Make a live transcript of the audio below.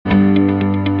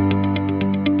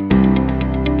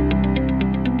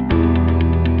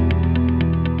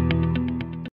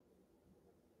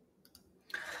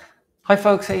Hi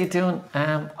folks, how you doing?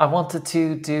 I wanted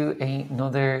to do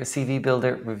another CV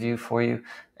builder review for you.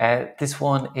 This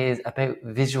one is about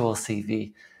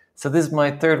VisualCV. So this is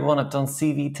my third one. I've done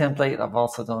CV template. I've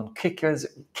also done Kick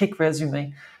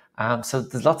Resume. So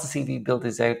there's lots of CV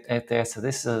builders out there. So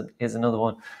this is another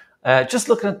one. Just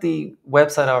looking at the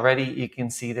website already, you can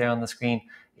see there on the screen,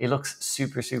 it looks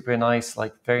super nice,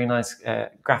 like very nice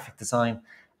graphic design.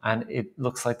 And it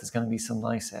looks like there's going to be some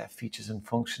nice features and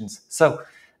functions. So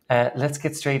let's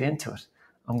get straight into it.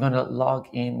 I'm going to log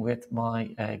in with my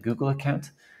Google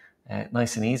account.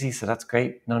 Nice and easy, so that's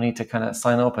great. No need to kind of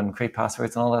sign up and create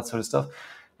passwords and all that sort of stuff.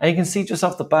 And you can see just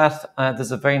off the bat,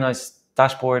 there's a very nice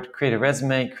dashboard. Create a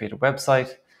resume, create a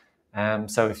website.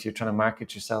 So if you're trying to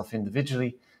market yourself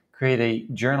individually, create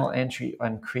a journal entry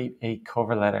and create a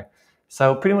cover letter.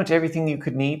 So pretty much everything you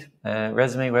could need,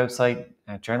 resume, website,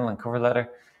 journal and cover letter.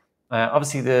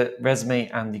 Obviously, the resume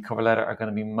and the cover letter are going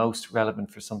to be most relevant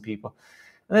for some people.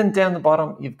 And then down the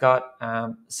bottom, you've got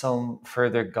some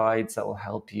further guides that will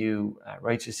help you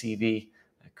write your CV,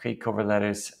 create cover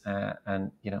letters,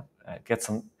 and get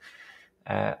some,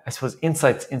 I suppose,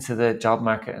 insights into the job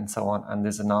market and so on. And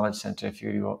there's a knowledge center if you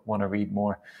really want to read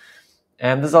more.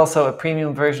 And there's also a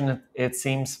premium version, it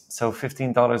seems, so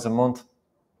 $15 a month.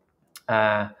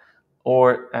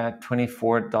 Or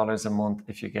 $24 a month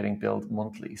if you're getting billed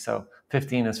monthly. So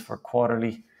 15 is for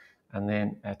quarterly, and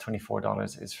then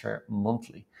 $24 is for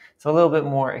monthly. So a little bit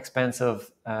more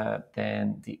expensive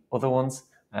than the other ones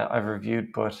I've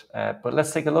reviewed, but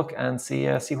let's take a look and see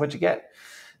what you get.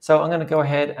 So I'm going to go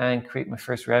ahead and create my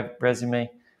first resume.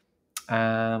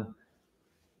 So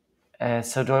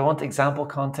do I want example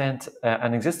content,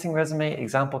 an existing resume,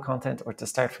 example content, or to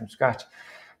start from scratch?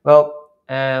 Well,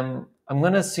 I'm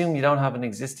going to assume you don't have an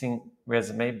existing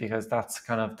resume because that's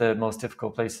kind of the most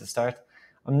difficult place to start.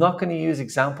 I'm not going to use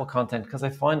example content because I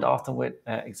find often with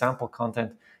example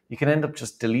content, you can end up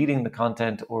just deleting the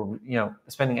content or,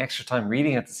 spending extra time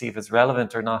reading it to see if it's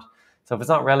relevant or not. So if it's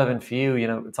not relevant for you,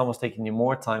 it's almost taking you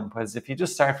more time. Whereas if you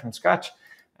just start from scratch,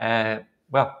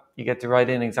 well, you get to write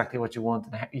in exactly what you want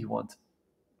and how you want.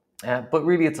 But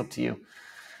really, it's up to you.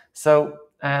 So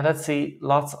let's see,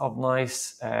 lots of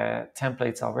nice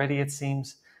templates already, it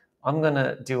seems. I'm going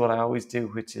to do what I always do,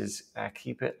 which is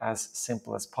keep it as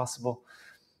simple as possible.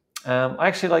 I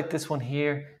actually like this one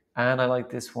here, and I like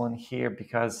this one here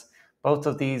because both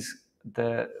of these,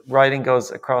 the writing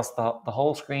goes across the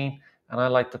whole screen, and I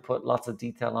like to put lots of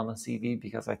detail on a CV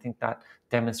because I think that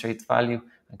demonstrates value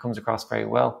and comes across very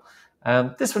well.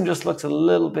 This one just looks a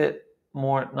little bit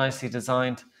more nicely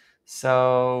designed.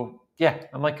 So yeah,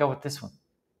 I might go with this one.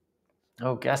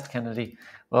 Oh, guest Kennedy.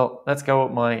 Well, let's go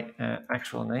with my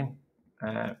actual name,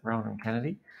 Ronan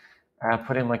Kennedy.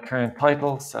 Put in my current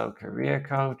title, so career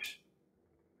coach.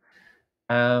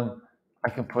 I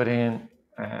can put in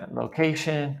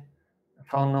location,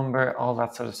 phone number, all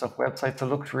that sort of stuff. Website, so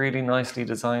looks really nicely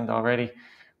designed already.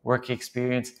 Work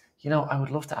experience. I would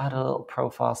love to add a little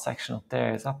profile section up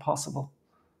there. Is that possible?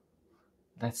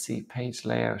 Let's see, page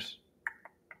layout.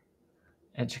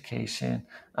 Education.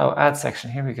 Oh, add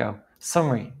section. Here we go.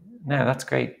 Summary. Now that's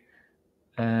great.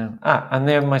 And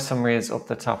there my summary is up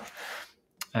the top.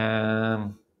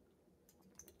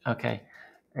 Okay.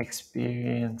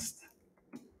 Experienced.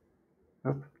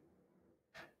 Oop.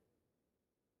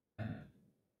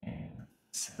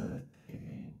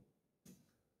 Facilitating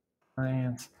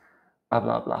clients. Blah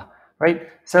blah blah. Right.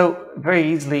 So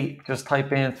very easily, just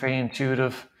type in. It's very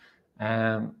intuitive.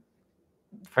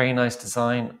 Very nice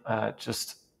design.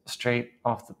 Just straight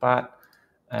off the bat.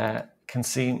 Can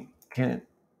seem to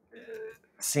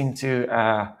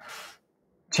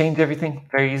change everything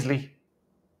very easily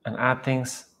and add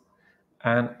things,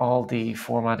 and all the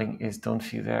formatting is done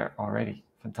for you there already.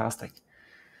 Fantastic.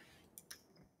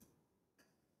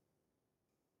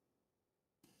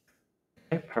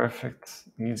 Okay, perfect,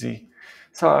 easy.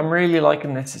 So I'm really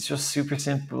liking this. It's just super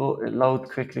simple. It loads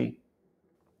quickly.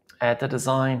 The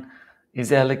design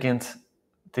is elegant.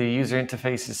 The user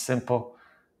interface is simple.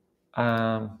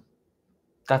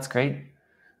 That's great.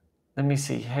 Let me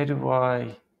see. How do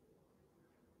I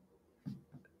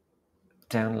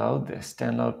download this?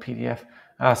 Download PDF.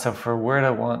 So for Word,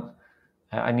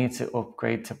 I need to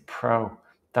upgrade to Pro.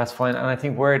 That's fine. And I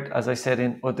think Word, as I said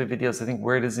in other videos, I think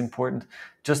Word is important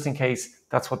just in case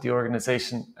that's what the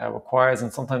organization requires.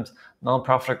 And sometimes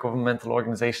nonprofit or governmental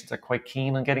organizations are quite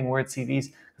keen on getting Word CVs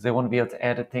because they want to be able to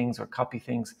edit things or copy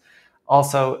things.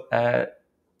 Also,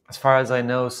 as far as I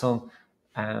know, some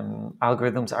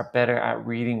algorithms are better at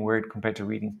reading Word compared to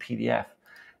reading PDF.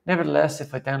 Nevertheless,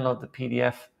 if I download the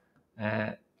PDF,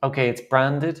 okay, it's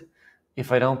branded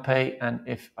if I don't pay, and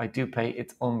if I do pay,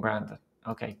 it's unbranded.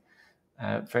 Okay,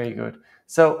 Very good.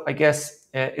 So I guess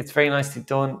it's very nicely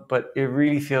done, but it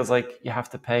really feels like you have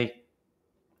to pay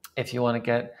if you want to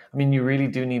get. I mean, you really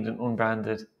do need an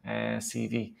unbranded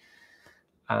CV.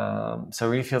 So it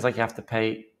really feels like you have to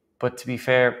pay. But to be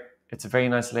fair, it's a very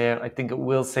nice layout. I think it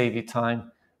will save you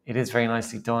time. It is very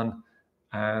nicely done,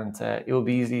 and it will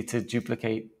be easy to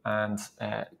duplicate and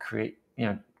create,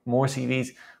 more CVs,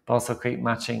 but also create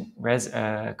matching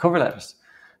cover letters.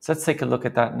 So let's take a look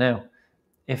at that now.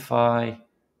 If I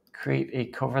create a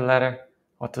cover letter,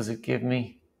 what does it give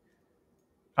me?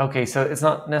 Okay, so it's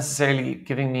not necessarily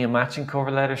giving me a matching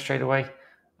cover letter straight away.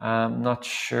 I'm not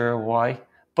sure why,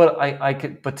 but I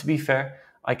could. But to be fair,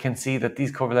 I can see that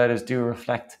these cover letters do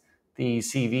reflect the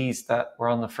CVs that were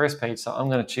on the first page. So I'm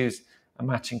going to choose a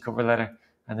matching cover letter,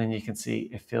 and then you can see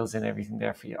it fills in everything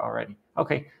there for you already.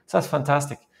 Okay, so that's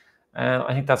fantastic.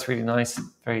 I think that's really nice,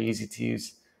 very easy to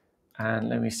use. And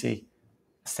let me see,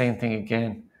 same thing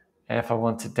again. If I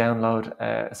want to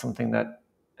download something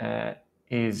that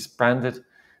is branded,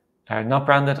 not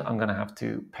branded, I'm going to have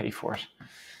to pay for it.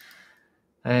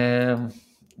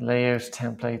 Layout,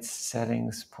 templates,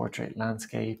 settings, portrait,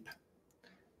 landscape.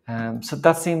 So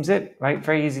that seems it, right?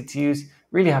 Very easy to use.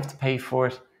 Really have to pay for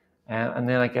it. And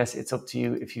then I guess it's up to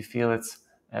you if you feel it's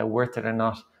worth it or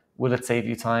not. Will it save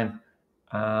you time?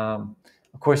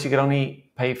 Of course, you could only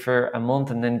pay for a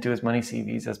month and then do as many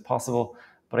CVs as possible.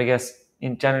 But I guess,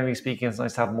 generally speaking, it's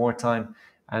nice to have more time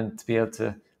and to be able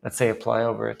to, let's say, apply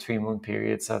over a 3-month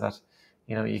period, so that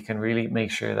you can really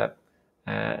make sure that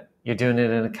you're doing it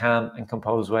in a calm and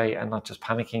composed way and not just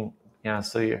panicking.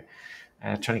 So you're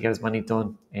trying to get as many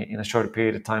done in a shorter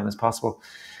period of time as possible.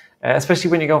 Especially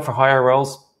when you're going for higher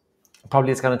roles,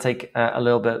 probably it's going to take a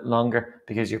little bit longer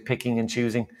because you're picking and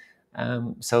choosing.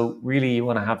 So really, you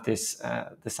want to have this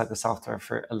type of software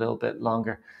for a little bit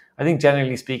longer. I think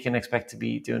generally speaking, expect to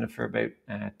be doing it for about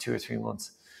 2 or 3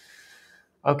 months.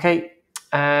 Okay,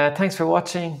 thanks for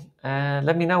watching.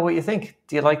 Let me know what you think.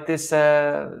 Do you like this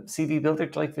CV builder?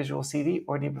 Do you like VisualCV,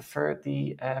 or do you prefer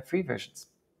the free versions?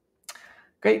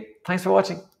 Great, thanks for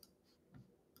watching.